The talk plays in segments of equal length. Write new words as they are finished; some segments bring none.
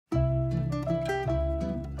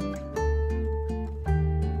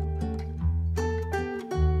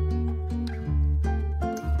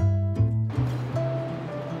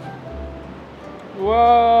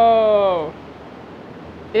Whoa!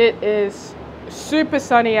 It is super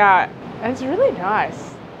sunny out, and it's really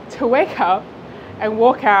nice to wake up and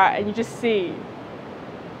walk out and you just see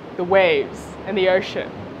the waves and the ocean.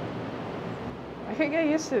 I could get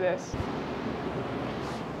used to this.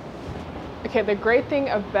 Okay, the great thing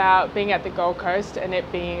about being at the Gold Coast and it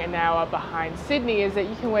being an hour behind Sydney is that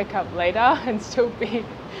you can wake up later and still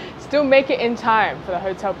make it in time for the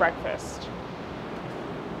hotel breakfast.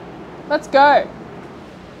 Let's go.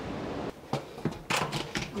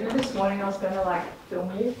 You know, this morning I was going to like film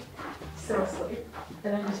you, still asleep,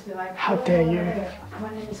 and then just be like, how dare you? My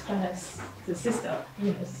name is Janice, the sister,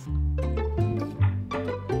 Eunice.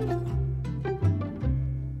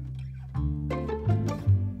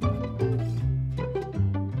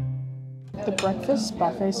 The breakfast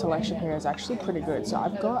buffet selection here is actually pretty good. So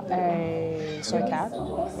I've got a soy cat.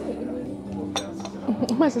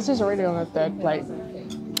 My sister's already on the third plate.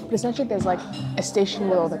 But essentially there's like a station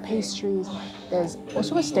with all the pastries. There's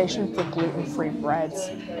also a station for gluten-free breads.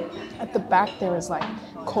 At the back there is like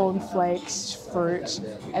cornflakes, fruit,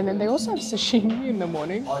 and then they also have sashimi in the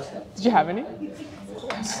morning. Did you have any?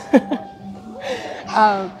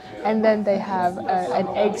 And then they have an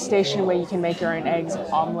egg station where you can make your own eggs,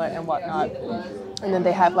 omelette and whatnot. And then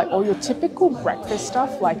they have like all your typical breakfast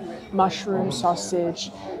stuff like mushroom,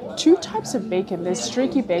 sausage, 2 types of bacon. There's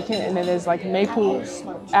streaky bacon and then there's like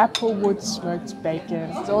applewood smoked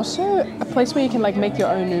bacon. There's also a place where you can like make your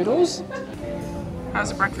own noodles. How's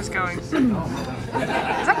the breakfast going? Is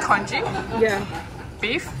that congee? Yeah.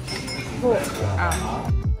 Beef? Pork.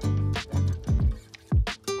 Oh.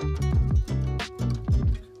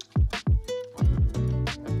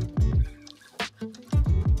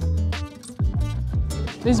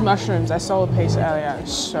 These mushrooms, I saw a piece earlier,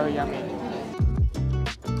 it's so yummy.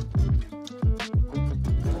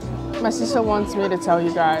 My sister wants me to tell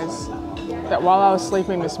you guys that while I was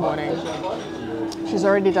sleeping this morning, she's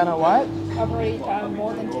already done a what? I've already done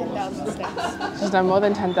more than 10,000 steps. She's done more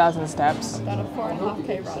than 10,000 steps. I've done a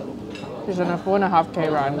 4.5k run. She's done a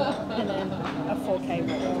 4.5k run. And then a 4k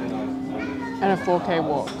walk. And a 4k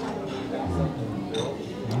walk.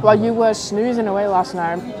 While you were snoozing away last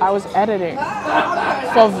night, I was editing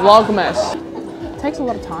for Vlogmas. It takes a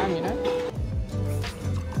lot of time, you know?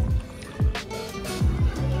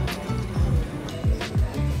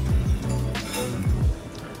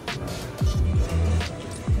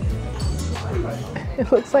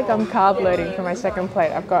 It looks like I'm carb loading for my second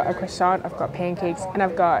plate. I've got a croissant, I've got pancakes, and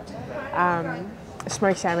I've got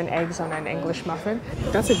smoked salmon eggs on an English muffin.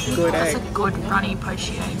 That's a good egg. That's a good runny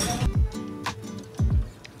poachy egg.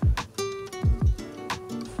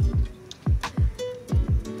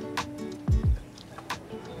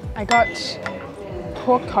 I got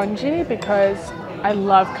pork congee because I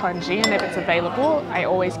love congee and if it's available, I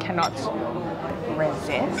always cannot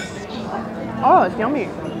resist. Oh, it's yummy.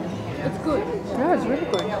 It's good. Yeah, it's really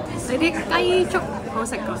good.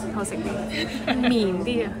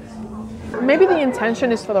 Maybe the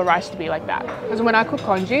intention is for the rice to be like that. Because when I cook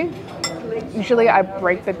congee, usually I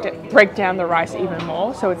break down the rice even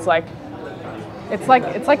more. So it's like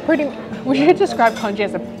pretty. Would you describe congee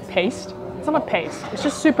as a paste? It's not a paste. It's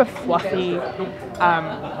just super fluffy.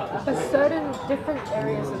 Certain different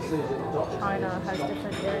areas of China has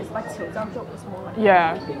different areas. Like Tilzamjok is more like.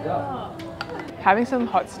 Yeah. Having some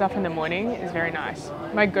hot stuff in the morning is very nice.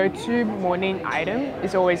 My go-to morning item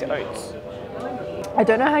is always oats. I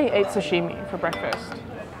don't know how you ate sashimi for breakfast.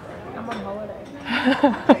 I'm on holiday.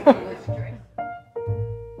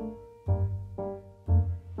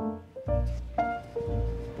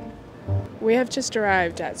 We have just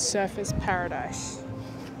arrived at Surfers Paradise.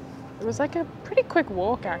 It was like a pretty quick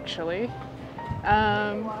walk actually.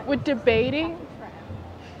 We're debating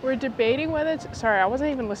whether to, sorry, I wasn't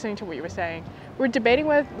even listening to what you were saying. We're debating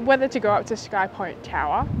whether to go up to Sky Point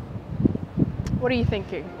Tower. What are you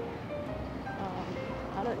thinking?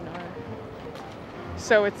 I don't know.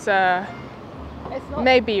 So it's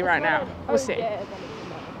maybe right now. We'll see. Yeah,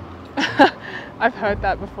 then it's I've heard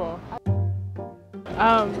that before.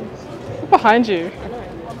 Behind you.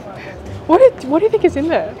 What do you think is in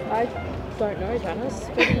there? I don't know, Janice.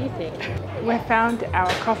 What do you think? We found our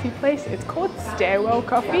coffee place. It's called Stairwell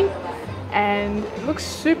Coffee and it looks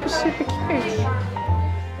super, super cute.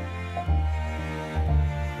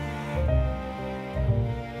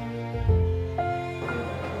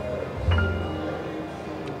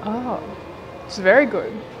 Oh, it's very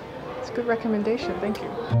good. It's a good recommendation, thank you.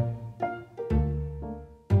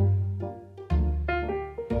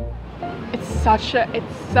 It's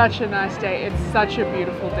such a nice day. It's such a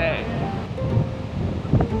beautiful day.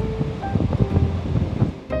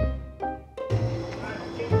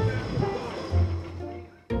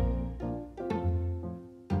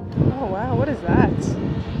 Oh wow, what is that?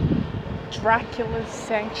 Dracula's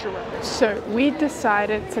Sanctuary. So we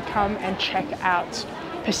decided to come and check out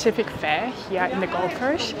Pacific Fair here in the Gold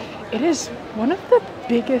Coast. It is one of the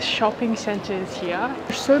biggest shopping centres here.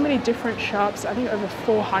 There's so many different shops, I think over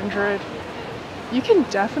 400. You can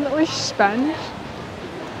definitely spend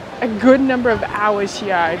a good number of hours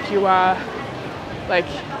here if you are like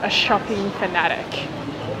a shopping fanatic.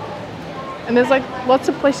 And there's like lots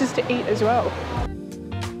of places to eat as well.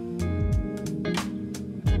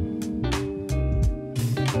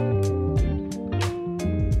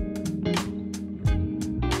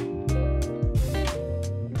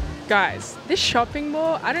 Guys, this shopping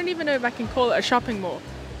mall, I don't even know if I can call it a shopping mall,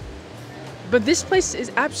 but this place is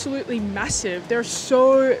absolutely massive. There are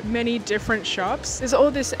so many different shops. There's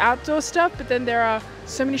all this outdoor stuff, but then there are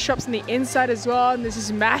so many shops on the inside as well, and there's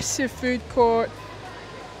this massive food court.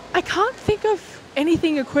 I can't think of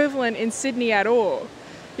anything equivalent in Sydney at all.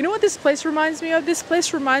 You know what this place reminds me of? This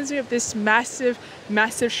place reminds me of this massive,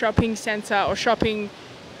 massive shopping center or shopping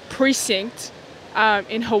precinct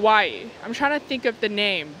in Hawaii. I'm trying to think of the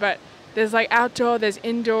name, but there's like outdoor, there's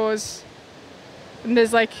indoors, and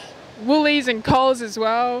there's like Woolies and Coles as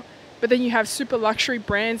well. But then you have super luxury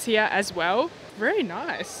brands here as well. Very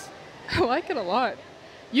nice. I like it a lot.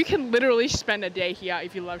 You can literally spend a day here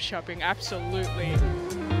if you love shopping, absolutely.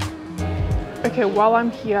 Okay, while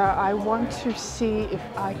I'm here, I want to see if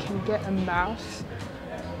I can get a mouse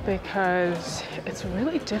because it's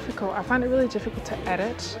really difficult. I find it really difficult to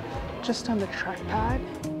edit just on the trackpad.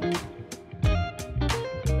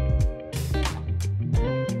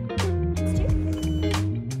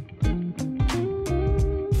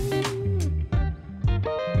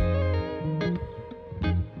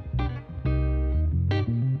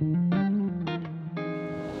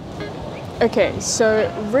 Okay,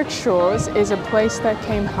 so Rickshaws is a place that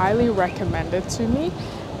came highly recommended to me,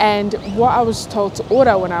 and what I was told to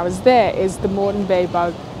order when I was there is the Moreton Bay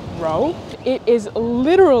bug roll. It is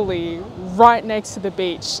literally right next to the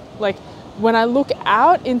beach. Like when I look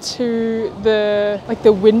out into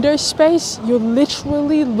the window space, you're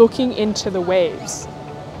literally looking into the waves.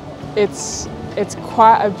 It's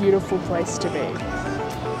quite a beautiful place to be.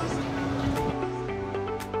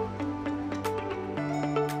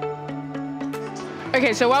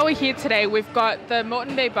 Okay, so while we're here today, we've got the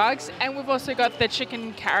Moreton Bay bugs and we've also got the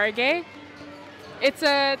chicken karaage. It's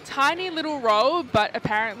a tiny little roll, but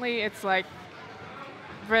apparently it's like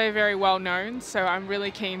very, very well known. So I'm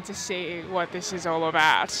really keen to see what this is all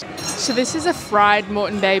about. So this is a fried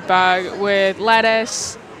Moreton Bay bug with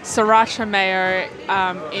lettuce, sriracha mayo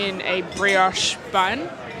in a brioche bun.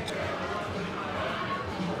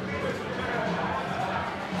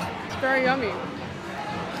 It's very yummy.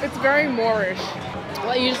 It's very Moorish.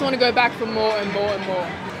 Like you just want to go back for more and more and more.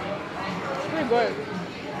 It's pretty good.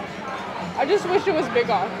 I just wish it was bigger.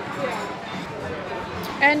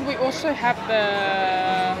 Yeah. And we also have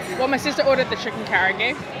the, well, my sister ordered the chicken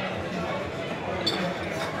karaage.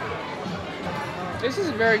 This is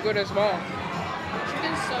very good as well.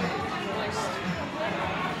 Chicken's so moist.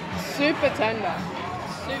 Super tender.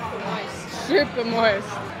 Super moist. Super moist.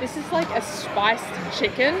 This is like a spiced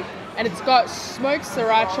chicken, and it's got smoked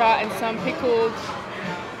sriracha and some pickled,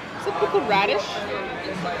 is it pickled radish?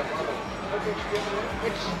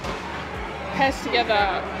 Which pairs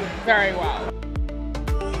together very well.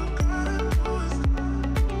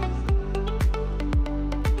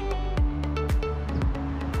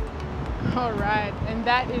 Alright, and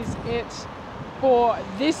that is it for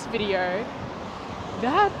this video.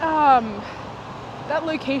 That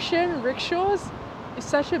location, Rickshaws, is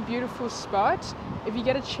such a beautiful spot. If you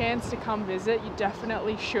get a chance to come visit, you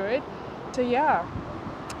definitely should. So yeah,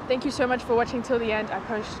 thank you so much for watching till the end. I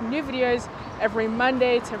post new videos every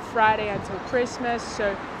Monday to Friday until Christmas.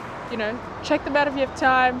 So, you know, check them out if you have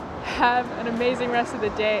time. Have an amazing rest of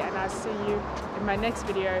the day, and I'll see you in my next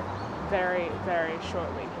video very, very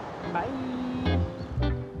shortly. Bye.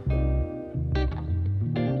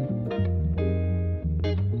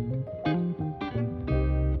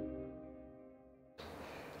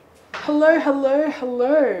 Hello, hello,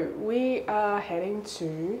 hello. We are heading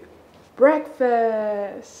to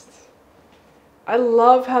breakfast. I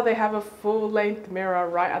love how they have a full-length mirror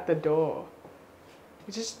right at the door.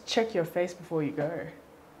 You just check your face before you go.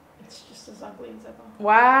 It's just as ugly as ever.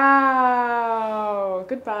 Wow.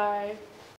 Goodbye.